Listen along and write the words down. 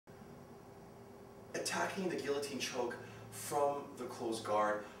attacking the guillotine choke from the closed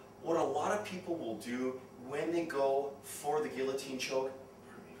guard. What a lot of people will do when they go for the guillotine choke,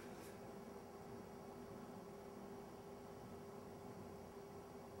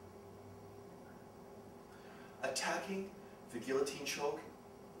 attacking the guillotine choke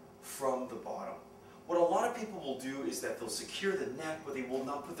from the bottom. What a lot of people will do is that they'll secure the neck, but they will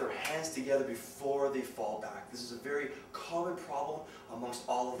not put their hands together before they fall back. This is a very common problem amongst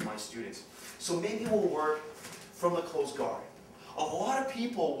all of my students. So maybe we'll work from the closed guard. A lot of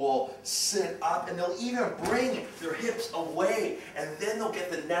people will sit up and they'll even bring their hips away, and then they'll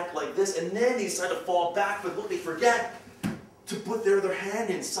get the neck like this, and then they decide to fall back, but look, they forget to put their hand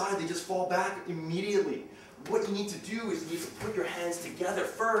inside. They just fall back immediately. What you need to do is you need to put your hands together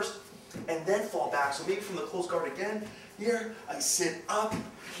first and then fall back. So maybe from the closed guard again, here I sit up,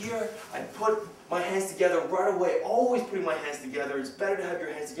 here I put my hands together right away, always putting my hands together. It's better to have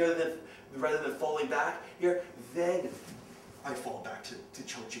your hands together rather than falling back here. Then I fall back to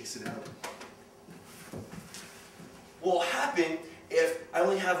choke Jason out. What will happen if I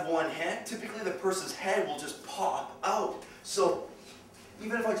only have one hand? Typically the person's head will just pop out. So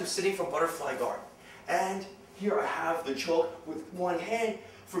even if I'm just sitting from butterfly guard, and here I have the choke with one hand,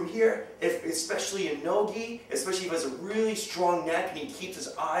 from here, especially in no-gi, especially if he has a really strong neck and he keeps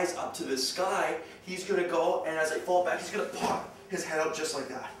his eyes up to the sky, he's going to go, and as I fall back, he's going to pop his head out just like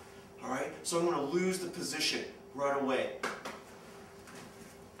that. Alright? So I'm going to lose the position right away.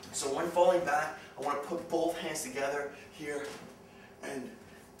 So when falling back, I want to put both hands together here, and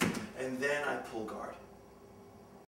then I pull guard.